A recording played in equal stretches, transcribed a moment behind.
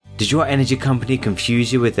Does your energy company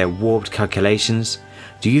confuse you with their warped calculations?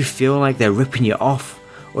 Do you feel like they're ripping you off?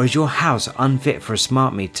 Or is your house unfit for a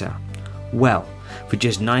smart meter? Well, for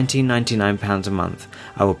just £19.99 a month,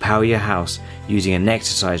 I will power your house using an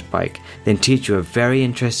exercise bike, then teach you a very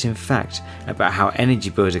interesting fact about how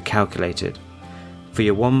energy bills are calculated. For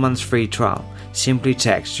your 1 month's free trial, simply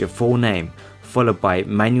text your full name followed by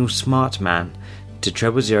Manual Smart Man to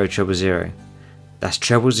 00000. That's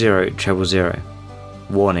 00000.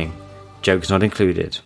 Warning, jokes not included.